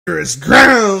Dangerous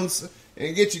Grounds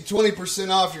and get you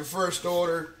 20% off your first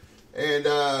order. And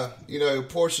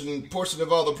portion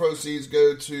of all the proceeds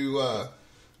go to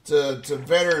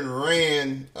veteran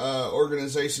ran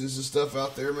organizations and stuff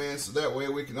out there, man. So that way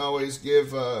we can always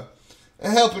give a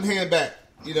helping hand back,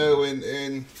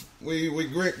 and we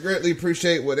greatly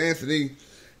appreciate what Anthony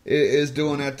is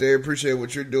doing out there. Appreciate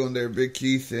what you're doing there, Big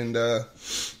Keith, and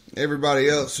everybody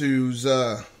else who's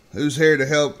here to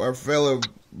help our fellow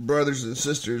brothers and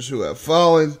sisters who have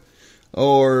fallen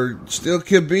or still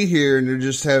could be here and they're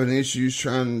just having issues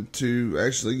trying to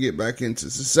actually get back into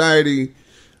society,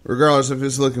 regardless if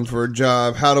it's looking for a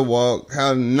job, how to walk,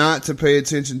 how not to pay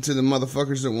attention to the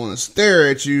motherfuckers that want to stare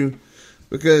at you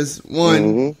because,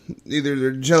 one, either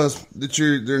they're jealous that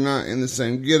they're not in the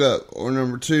same get up, or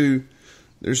number two,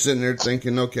 they're sitting there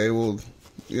thinking, okay, well,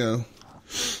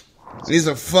 he's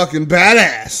a fucking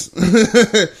badass.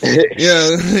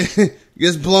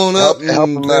 Gets blown up. Help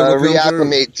him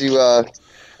reacclimate to,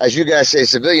 as you guys say,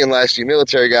 civilian last year,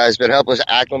 military guys, but help us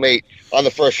acclimate on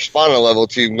the first responder level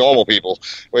to normal people,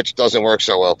 which doesn't work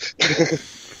so well.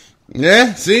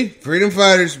 Yeah, see? Freedom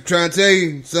fighters, I'm trying to tell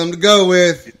you, something to go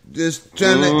with. Just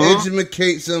trying to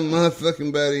educate some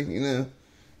motherfucking buddy,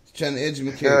 Trying to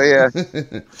educate. Oh, yeah.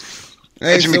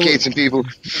 Educate some people.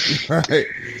 Right.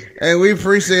 And we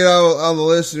appreciate all the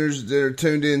listeners that are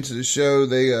tuned into the show.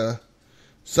 They,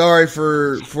 sorry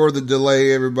for the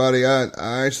delay, everybody. I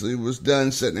actually was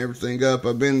done setting everything up.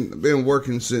 I've been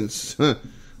working since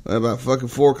about fucking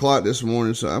 4 o'clock this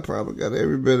morning, so I probably got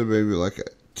every bit of maybe like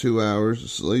 2 hours of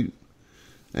sleep.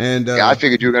 And I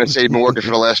figured you were going to say you've been working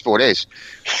for the last 4 days.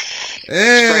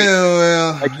 Yeah,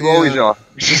 well, like you always are.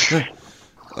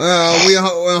 Well, we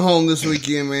went home this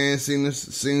weekend, man. Seen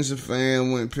some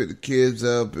fam, went and picked the kids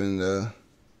up, and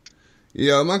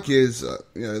my kids,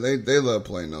 they love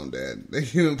playing on Dad. They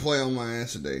even play on my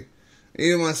ass today.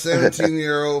 Even my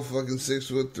 17-year-old fucking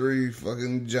 6'3"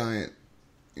 fucking giant,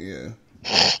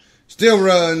 still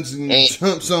runs and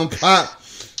jumps on Pop.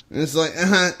 And it's like,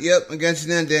 yep, I got you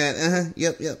now, Dad.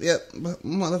 Yep. But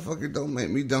motherfucker, don't make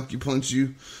me donkey punch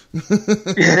you.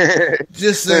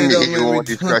 Just say don't make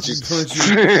me donkey punch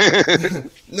you.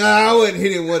 Nah, I wouldn't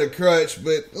hit him with a crutch,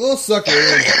 but the little sucker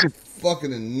is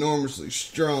fucking enormously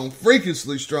strong,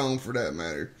 freakishly strong for that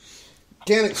matter.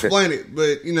 Can't explain it,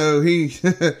 but, he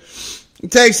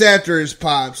takes after his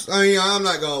pops. I mean, I'm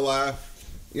not gonna lie.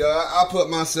 I put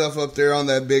myself up there on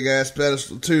that big ass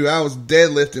pedestal too. I was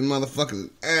deadlifting motherfucking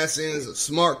ass ends of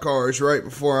smart cars right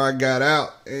before I got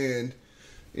out, and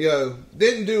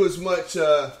didn't do as much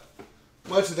of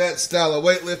that style of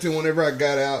weightlifting whenever I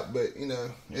got out. But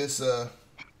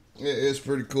it's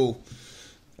pretty cool.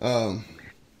 So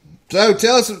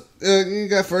tell us, you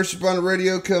got First Responder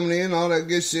Radio coming in, all that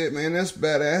good shit, man. That's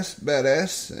badass,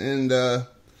 and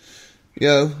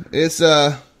it's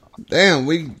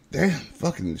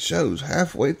fucking show's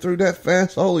halfway through that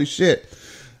fast. Holy shit.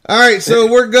 Alright,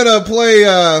 so we're gonna play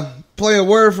a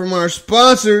word from our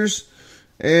sponsors,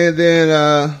 and then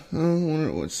I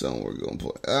wonder what song we're gonna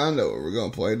play. I know what we're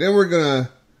gonna play. Then we're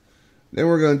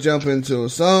gonna jump into a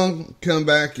song, come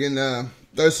back and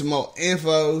throw some more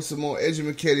info, some more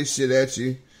educated shit at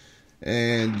you,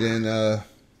 and then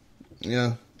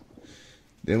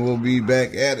then we'll be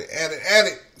back at it.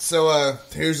 So,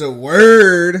 here's a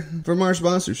word from our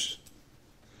sponsors.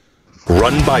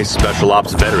 Run by Special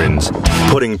Ops veterans,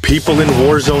 putting people in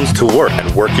war zones to work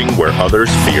and working where others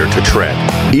fear to tread.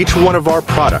 Each one of our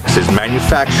products is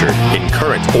manufactured in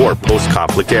current or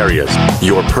post-conflict areas.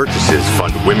 Your purchases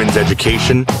fund women's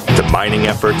education, demining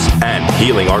efforts, and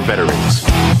healing our veterans.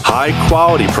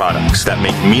 High-quality products that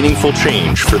make meaningful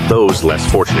change for those less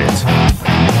fortunate.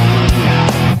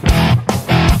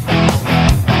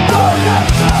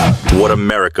 What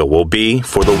America will be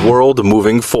for the world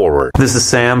moving forward. This is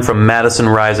Sam from Madison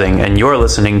Rising, and you're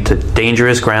listening to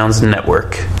Dangerous Grounds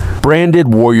Network.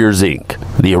 Branded Warriors Inc.,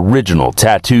 the original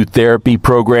tattoo therapy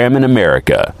program in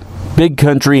America. Big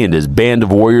Country and his band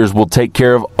of warriors will take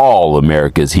care of all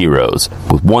America's heroes,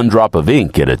 with one drop of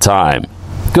ink at a time.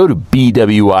 Go to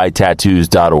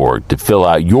bwitattoos.org to fill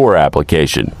out your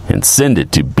application and send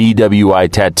it to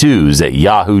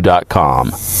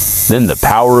bwitattoos@yahoo.com. Then the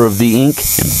power of the ink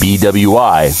and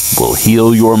BWI will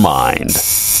heal your mind.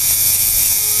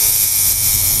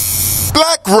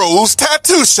 Black Rose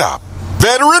Tattoo Shop.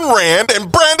 Veteran Rand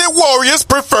and Branded Warriors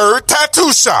preferred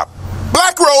tattoo shop.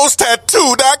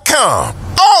 BlackRoseTattoo.com.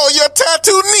 All your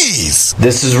tattoo needs.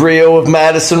 This is Rio of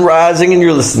Madison Rising, and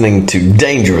you're listening to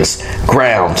Dangerous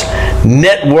Grounds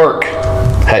Network.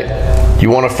 Hey, you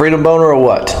want a freedom boner or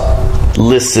what?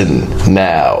 Listen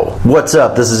now. What's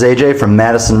up? This is AJ from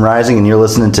Madison Rising, and you're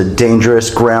listening to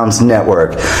Dangerous Grounds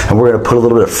Network. And we're going to put a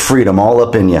little bit of freedom all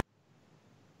up in you.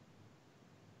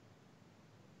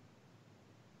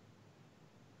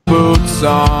 Boots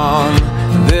on.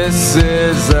 This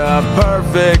is a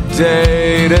perfect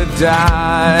day to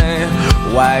die.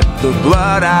 Wipe the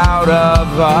blood out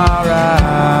of our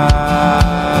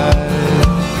eyes.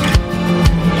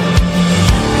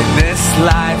 In this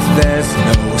life there's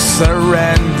no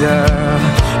surrender,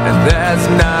 and there's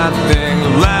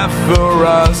nothing left for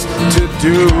us to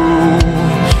do.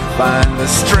 Find the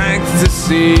strength to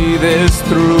see this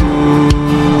through.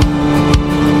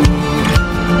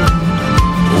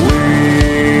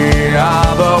 We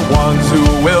are the ones who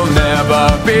will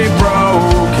never be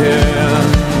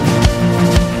broken.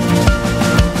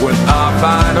 With our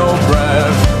final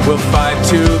breath, we'll fight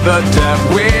to the death.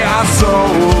 We are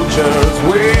soldiers,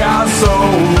 we are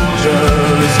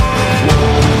soldiers.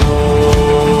 Whoa.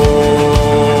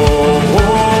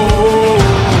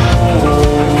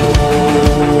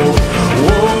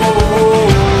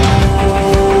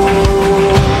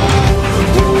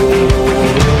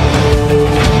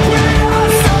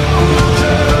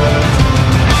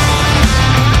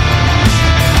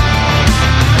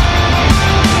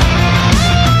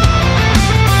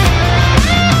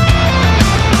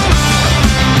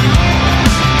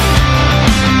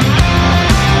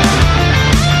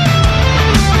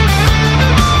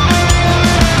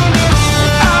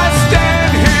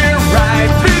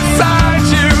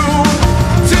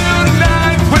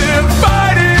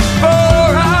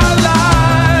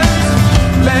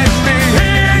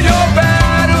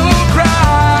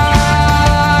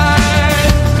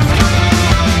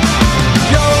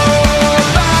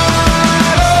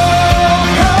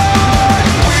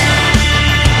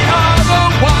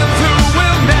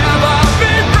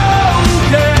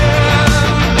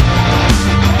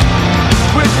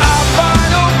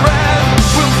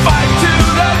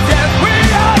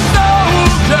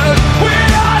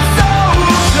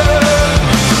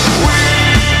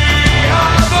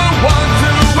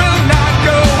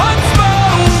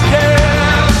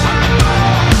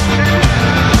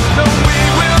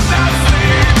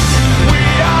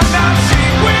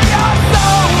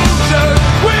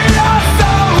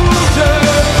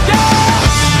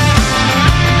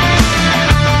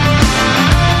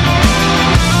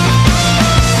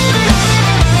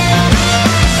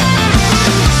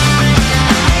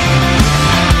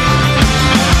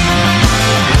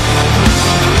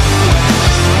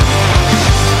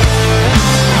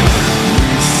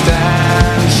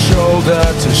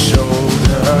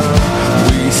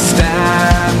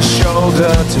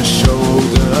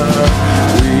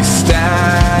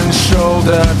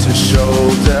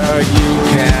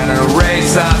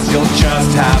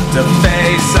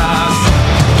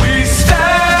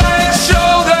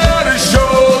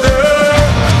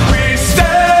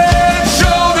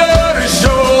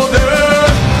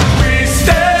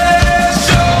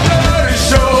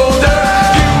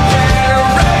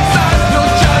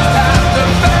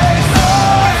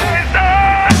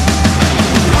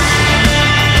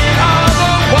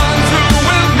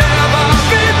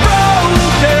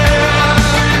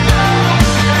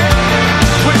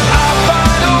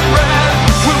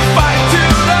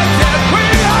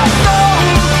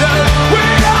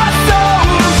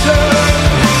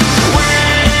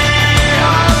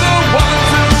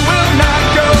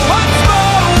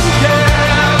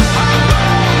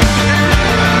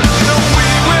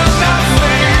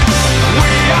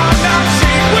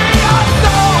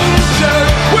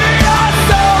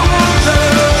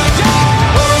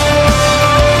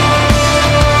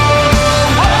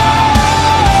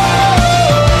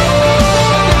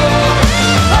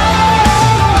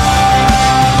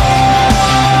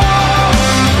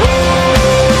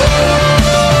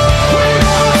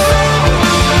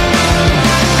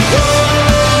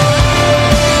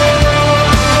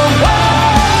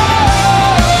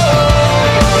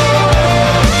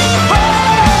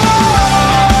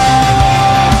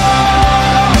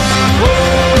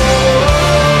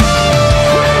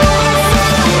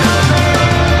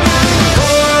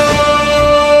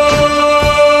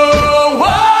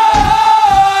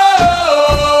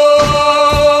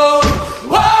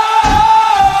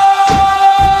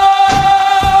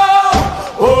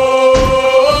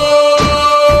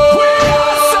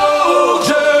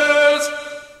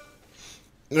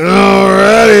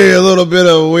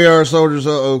 Soldiers,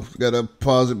 gotta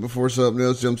pause it before something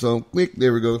else jumps on. Quick,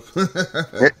 there we go.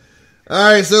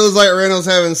 Alright, so it looks like Reynolds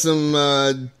having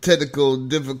some technical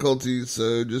difficulties,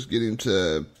 so just get him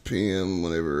to PM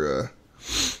whenever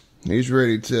he's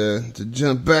ready to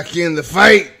jump back in the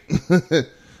fight.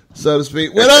 so to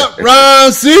speak. What up,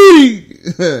 Ron C?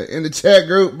 In the chat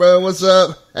group, bro. What's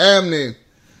up happening?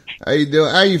 How you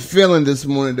doing? How you feeling this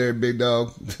morning there, big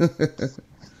dog?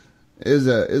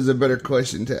 is a better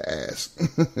question to ask.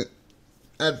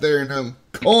 Out there in them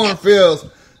cornfields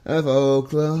of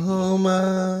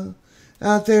Oklahoma.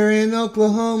 Out there in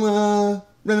Oklahoma.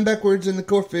 Running backwards in the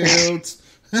cornfields.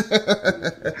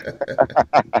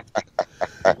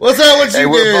 What's up with you, Hey,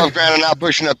 we're above ground and not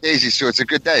pushing up daisies, so it's a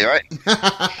good day, right?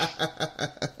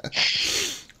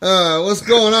 What's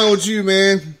going on with you,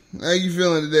 man? How you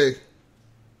feeling today?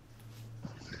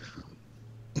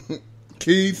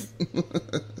 Keith?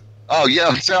 Oh,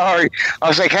 yeah, sorry. I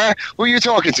was like, huh? Who are you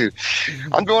talking to?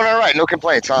 I'm doing all right. No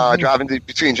complaints. Driving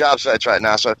between job sites right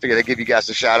now, so I figured I'd give you guys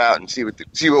a shout out and see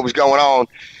what was going on.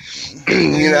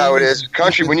 You know how it is.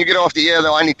 Country, when you get off the air,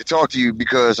 though, I need to talk to you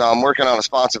because I'm working on a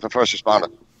sponsor for First Responder.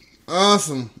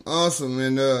 Awesome.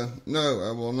 And, no,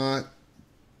 I will not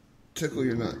tickle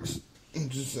your nuts. I'm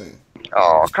just saying.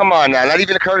 Oh, come on now. Not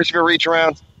even a courtesy to reach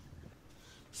around?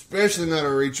 Especially not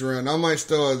a reach around. I might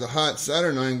still have a hot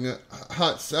Saturday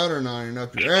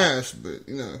up your ass, but,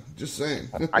 you know, just saying.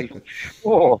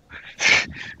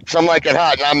 Something like that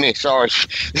hot, not me. Sorry.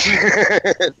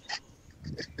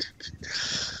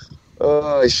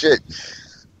 Oh, shit.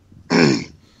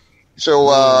 So,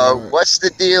 what's the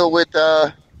deal with,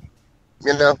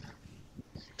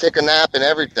 take a nap and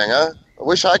everything, huh? I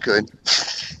wish I could.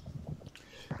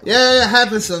 Yeah, it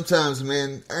happens sometimes,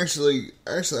 man. Actually,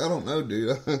 I don't know,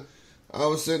 dude. I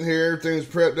was sitting here, everything was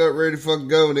prepped up, ready to fucking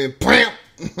go, and then, bam!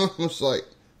 I was like,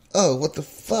 oh, what the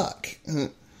fuck?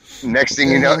 Next thing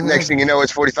you know,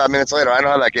 it's 45 minutes later. I know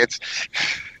how that gets.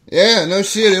 Yeah, no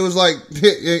shit. It was like,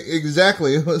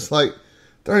 exactly. It was like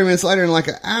 30 minutes later, and like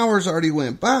an hour's already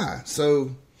went by.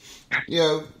 So, you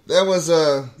know, that was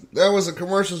a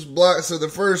commercials block. So the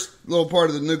first little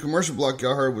part of the new commercial block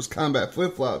y'all heard was Combat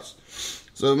Flip Flops.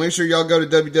 So make sure y'all go to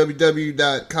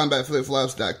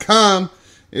www.combatflipflops.com.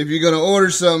 If you're going to order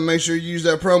something, make sure you use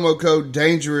that promo code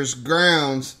Dangerous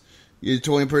Grounds. You get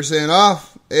 20%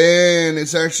 off. And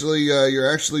it's actually,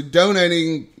 you're actually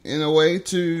donating in a way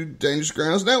to Dangerous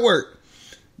Grounds Network.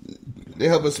 They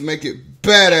help us make it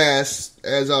badass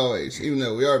as always, even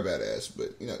though we are badass,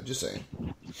 but, you know, just saying.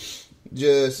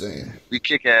 Just saying. We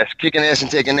kicking ass and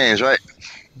taking names, right?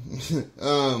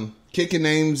 Kicking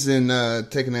names and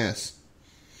taking ass.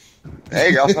 There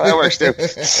you go. That works too.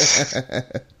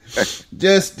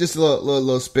 just a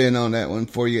little spin on that one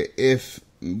for you, if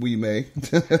we may.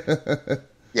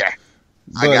 Yeah,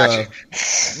 I got you.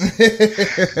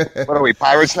 What are we,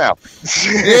 pirates now?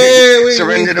 Yeah,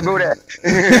 surrender to Buddha.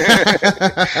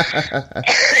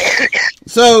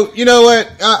 So you know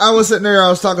what? I was sitting there. I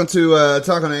was talking to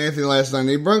Anthony last night. And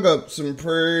he brought up some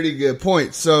pretty good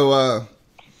points. So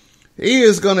he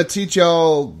is going to teach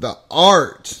y'all the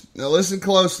art. Now listen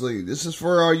closely. This is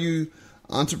for all you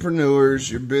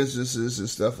entrepreneurs, your businesses, and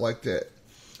stuff like that.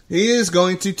 He is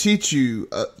going to teach you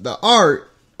the art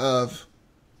of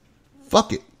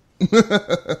fuck it. You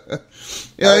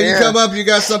come up, you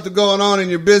got something going on in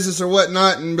your business or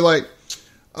whatnot, and be like,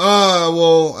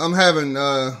 well, I'm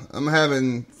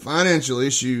having financial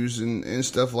issues and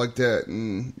stuff like that.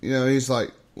 And, you know, he's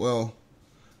like, well,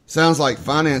 sounds like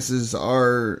finances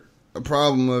are a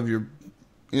problem of your,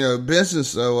 you know, business.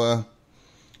 So,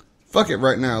 fuck it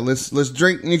right now. Let's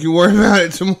drink and you can worry about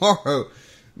it tomorrow.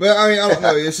 But I mean, I don't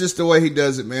know. It's just the way he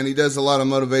does it, man. He does a lot of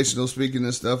motivational speaking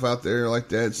and stuff out there like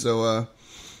that. So,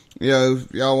 you know,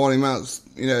 if y'all want him out,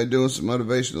 you know, doing some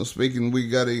motivational speaking, we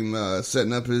got him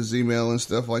setting up his email and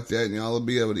stuff like that, and y'all will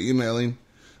be able to email him.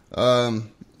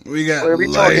 We got. Are we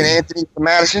talking Anthony from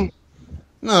Madison?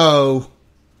 No.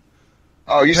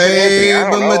 Oh, you said Anthony.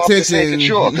 I don't know. I'm just attention.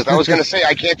 sure, because I was going to say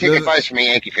I can't take advice from a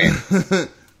Yankee fan.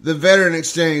 The Veteran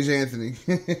Exchange, Anthony.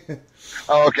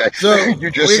 Oh, okay. So you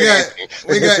just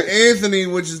we got Anthony,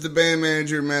 which is the band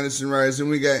manager at Madison Rising.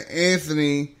 We got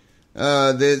Anthony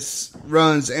that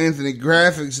runs Anthony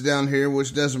Graphics down here,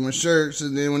 which does my shirts.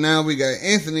 And then now we got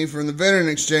Anthony from the Veteran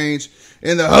Exchange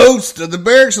and the host of the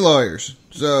Barracks Lawyers.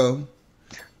 So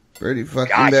pretty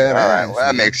fucking badass. All right, well,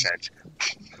 that makes sense.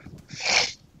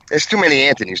 There's too many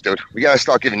Anthonys, dude. We got to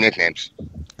start giving nicknames.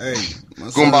 Hey,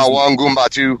 Goomba 1, Goomba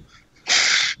 2.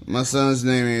 My son's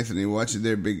name Anthony. Watch it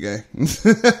there, big guy.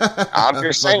 I'm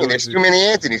just saying, there's too many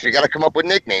Anthonys. We got to come up with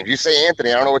nicknames. You say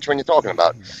Anthony, I don't know which one you're talking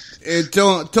about.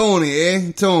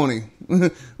 Tony, Tony.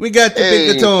 We got the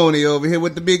big Tony over here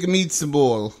with the big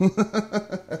meatball.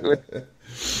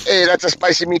 Hey, that's a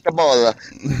spicy meatball.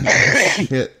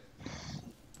 Shit.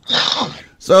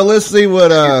 So let's see what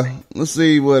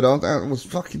that was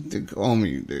fucking on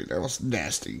me, dude. That was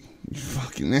nasty. You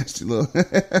fucking nasty little.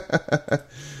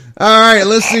 All right,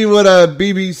 let's see what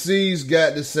BBC's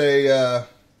got to say.